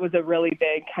think that was a really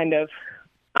big kind of,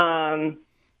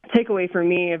 takeaway for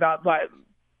me about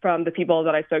from the people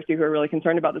that I spoke to who are really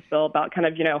concerned about this bill, about kind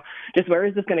of, just where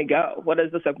is this going to go? What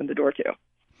does this open the door to?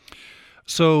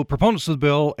 So proponents of the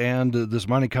bill and this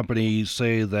mining company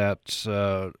say that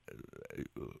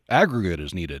aggregate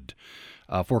is needed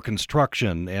for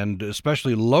construction, and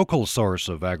especially local source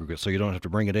of aggregate, so you don't have to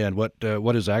bring it in.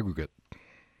 What is aggregate?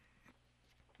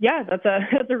 Yeah, that's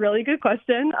a really good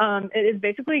question. It is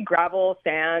basically gravel,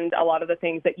 sand, a lot of the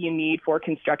things that you need for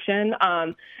construction.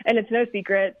 And it's no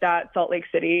secret that Salt Lake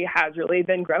City has really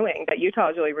been growing, that Utah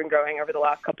has really been growing over the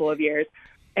last couple of years.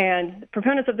 And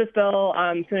proponents of this bill,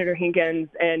 Senator Hinkins,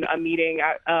 in a meeting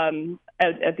at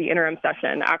the interim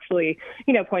session, actually,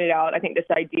 pointed out, I think, this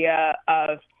idea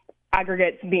of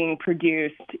aggregates being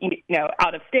produced,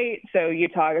 out of state. So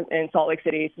Utah and Salt Lake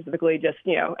City specifically, just,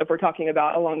 if we're talking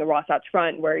about along the Wasatch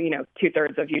Front where,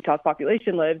 2/3 of Utah's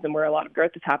population lives and where a lot of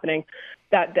growth is happening,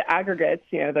 that the aggregates,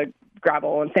 the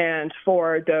gravel and sand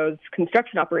for those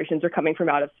construction operations are coming from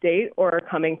out of state or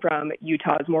coming from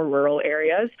Utah's more rural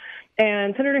areas.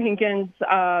 And Senator Hinkins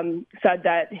said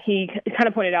that he kind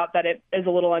of pointed out that it is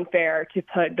a little unfair to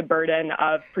put the burden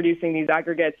of producing these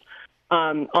aggregates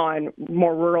on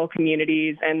more rural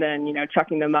communities and then,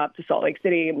 chucking them up to Salt Lake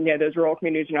City. Those rural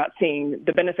communities are not seeing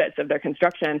the benefits of their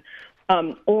construction.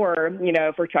 Or,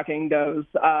 if we're chucking those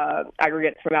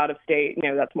aggregates from out of state,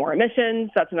 that's more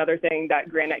emissions. That's another thing that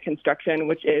Granite Construction,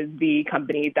 which is the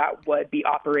company that would be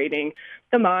operating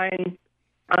the mine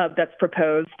that's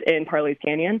proposed in Parley's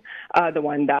Canyon, the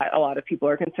one that a lot of people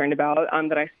are concerned about,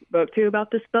 that I spoke to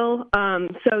about this bill.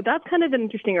 So that's kind of an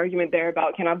interesting argument there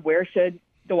about kind of where should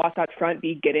the Wasatch Front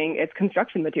be getting its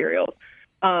construction materials.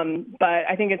 But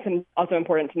I think it's also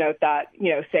important to note that,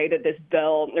 say that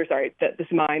that this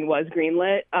mine was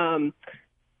greenlit.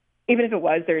 Even if it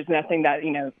was, there's nothing that,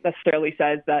 necessarily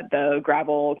says that the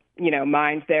gravel,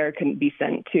 mines there couldn't be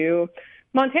sent to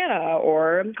Montana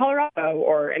or Colorado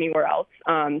or anywhere else.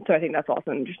 So I think that's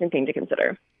also an interesting thing to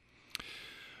consider.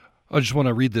 I just want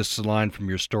to read this line from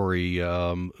your story.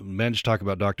 Mensch, talk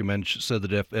about Dr. Mensch, said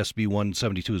that if SB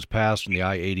 172 is passed and the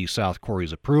I-80 South Quarry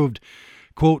is approved,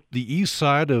 quote, the east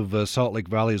side of Salt Lake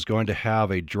Valley is going to have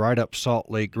a dried up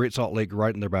Great Salt Lake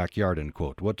right in their backyard, end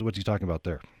quote. What's he talking about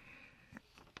there?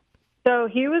 So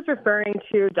he was referring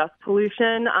to dust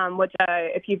pollution, which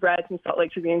if you've read some Salt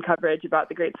Lake Tribune coverage about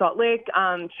the Great Salt Lake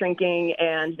shrinking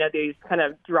and these kind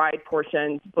of dried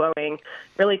portions blowing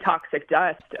really toxic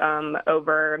dust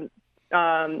over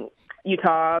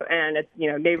Utah and its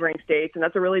neighboring states, and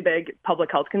that's a really big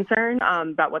public health concern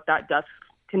about what that dust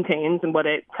contains and what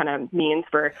it kind of means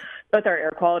for both our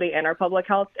air quality and our public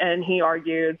health. And he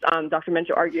argued, Dr.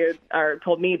 Minshall argued or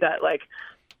told me that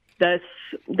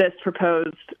this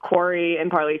proposed quarry in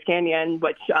Parley's Canyon,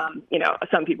 which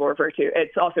some people refer to,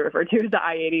 it's also referred to as the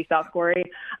I-80 South Quarry,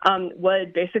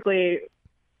 would basically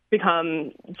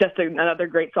become just another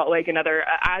Great Salt Lake, another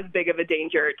as big of a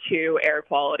danger to air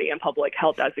quality and public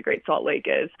health as the Great Salt Lake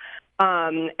is.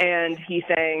 And he's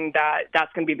saying that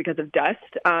that's going to be because of dust.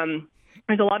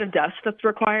 There's a lot of dust that's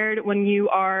required when you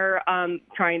are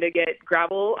trying to get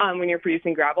gravel, when you're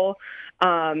producing gravel,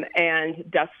 and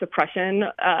dust suppression,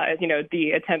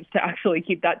 the attempts to actually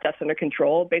keep that dust under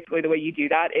control. Basically, the way you do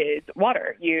that is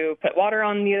water. You put water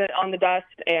on the dust,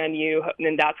 and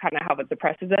that's kind of how it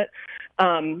suppresses it.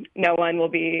 No one will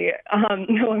be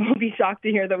shocked to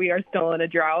hear that we are still in a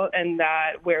drought, and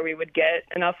that where we would get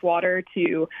enough water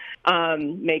to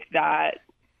make that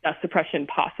dust suppression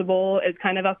possible is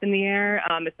kind of up in the air,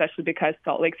 especially because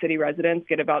Salt Lake City residents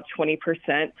get about 20%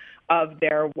 of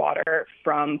their water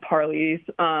from Parley's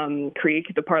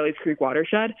Creek, the Parley's Creek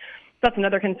watershed. That's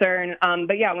another concern.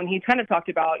 But yeah, when he kind of talked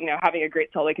about, having a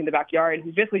Great Salt Lake in the backyard,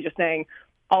 he's basically just saying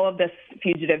all of this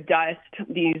fugitive dust,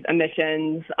 these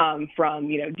emissions from,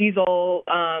 diesel,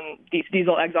 these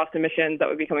diesel exhaust emissions that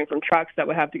would be coming from trucks that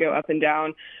would have to go up and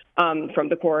down from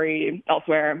the quarry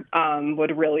elsewhere,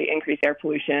 would really increase air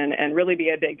pollution and really be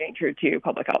a big danger to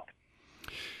public health.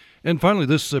 And finally,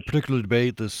 this particular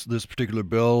debate, this particular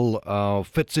bill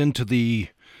fits into the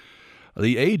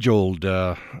age-old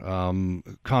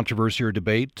controversy or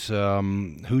debate: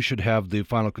 who should have the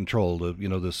final control?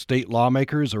 The state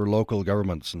lawmakers or local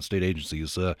governments and state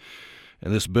agencies? And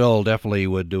this bill definitely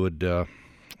would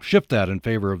shift that in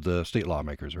favor of the state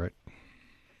lawmakers, right?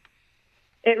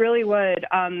 It really would.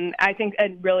 I think a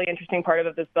really interesting part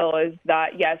of this bill is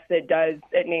that, yes,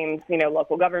 it names,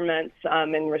 local governments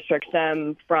and restricts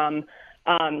them from,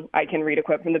 I can read a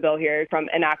quote from the bill here, from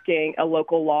enacting a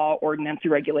local law, ordinance, or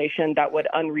regulation that would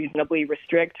unreasonably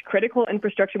restrict critical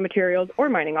infrastructure materials or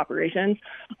mining operations.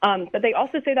 But they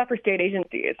also say that for state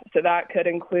agencies. So that could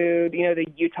include, the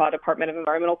Utah Department of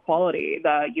Environmental Quality,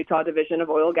 the Utah Division of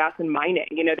Oil, Gas, and Mining.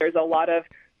 There's a lot of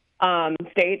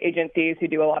state agencies who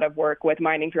do a lot of work with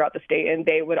mining throughout the state, and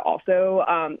they would also,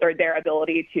 or their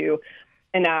ability to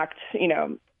enact,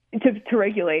 to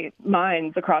regulate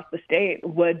mines across the state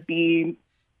would be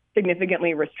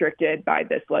significantly restricted by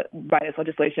this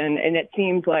legislation. And it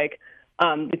seems like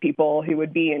the people who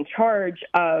would be in charge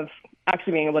of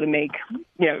actually being able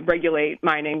to regulate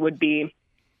mining would be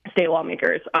state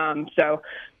lawmakers. So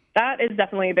that is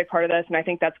definitely a big part of this, and I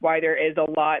think that's why there is a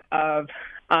lot of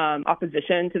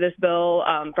opposition to this bill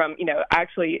from,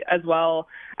 actually, as well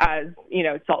as,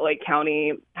 Salt Lake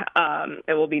County.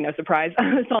 It will be no surprise.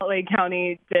 Salt Lake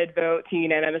County did vote to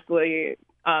unanimously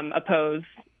oppose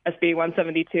SB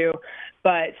 172,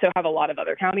 but so have a lot of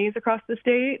other counties across the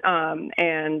state.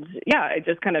 And yeah, it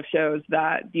just kind of shows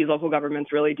that these local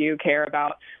governments really do care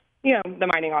about the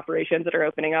mining operations that are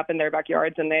opening up in their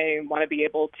backyards, and they want to be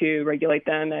able to regulate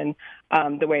them in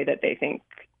the ways that they think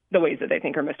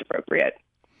are most appropriate.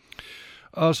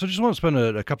 So I just want to spend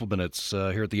a couple minutes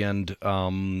here at the end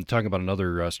talking about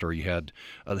another story you had.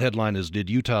 The headline is, "Did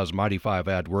Utah's Mighty Five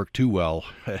ad work too well?"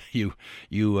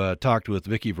 You talked with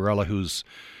Vicki Varela, who's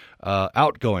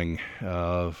outgoing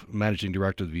managing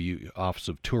director of the Office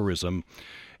of Tourism,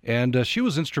 and she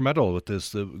was instrumental with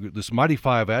this Mighty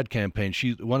Five ad campaign.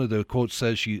 One of the quotes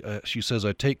says she says,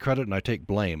 "I take credit and I take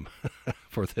blame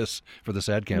for this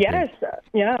ad campaign." Yes,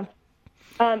 yeah.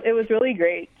 It was really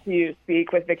great to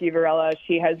speak with Vicki Varela.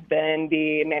 She has been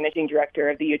the managing director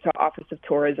of the Utah Office of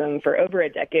Tourism for over a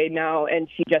decade now, and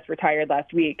she just retired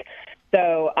last week.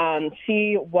 So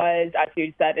she was, as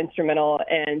you said, instrumental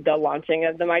in the launching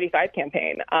of the Mighty Five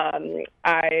campaign. One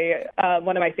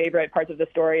of my favorite parts of the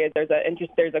story is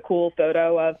there's a cool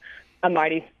photo of a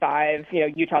Mighty Five,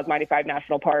 Utah's Mighty Five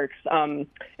national parks, an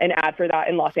ad for that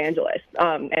in Los Angeles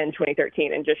in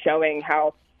 2013, and just showing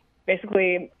how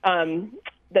basically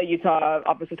the Utah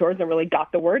Office of Tourism really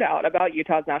got the word out about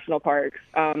Utah's national parks.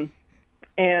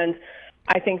 And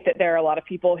I think that there are a lot of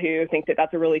people who think that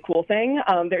that's a really cool thing.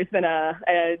 There's been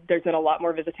a lot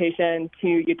more visitation to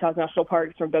Utah's national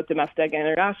parks from both domestic and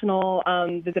international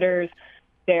visitors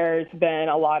There's been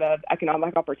a lot of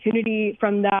economic opportunity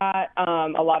from that,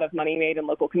 a lot of money made in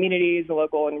local communities, the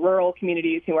local and rural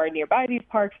communities who are nearby these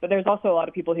parks. But there's also a lot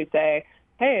of people who say,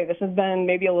 hey, this has been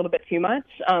maybe a little bit too much.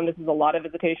 This is a lot of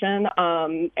visitation,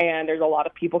 and there's a lot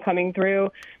of people coming through.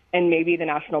 And maybe the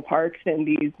national parks and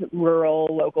these rural,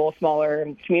 local, smaller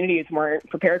communities weren't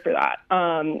prepared for that.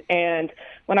 And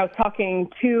when I was talking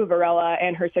to Varela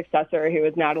and her successor, who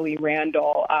is Natalie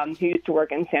Randall, who used to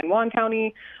work in San Juan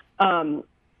County,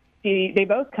 they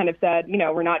both kind of said,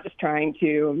 we're not just trying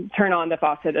to turn on the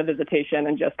faucet of visitation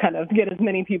and just kind of get as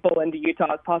many people into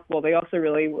Utah as possible. They also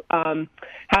really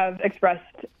have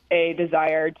expressed a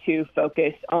desire to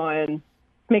focus on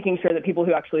making sure that people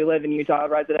who actually live in Utah,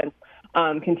 residents,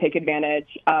 can take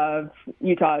advantage of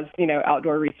Utah's,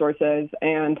 outdoor resources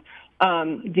and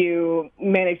do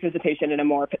manage visitation in a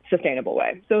more sustainable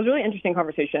way. So it was a really interesting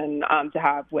conversation to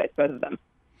have with both of them.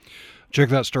 Check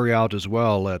that story out as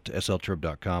well at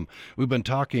sltrib.com. We've been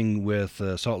talking with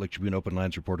Salt Lake Tribune Open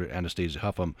Lands reporter Anastasia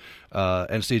Huffam.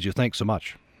 Anastasia, thanks so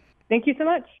much. Thank you so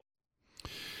much.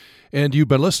 And you've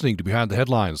been listening to Behind the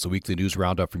Headlines, the weekly news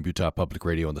roundup from Utah Public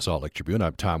Radio and the Salt Lake Tribune.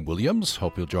 I'm Tom Williams.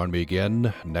 Hope you'll join me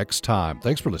again next time.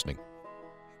 Thanks for listening.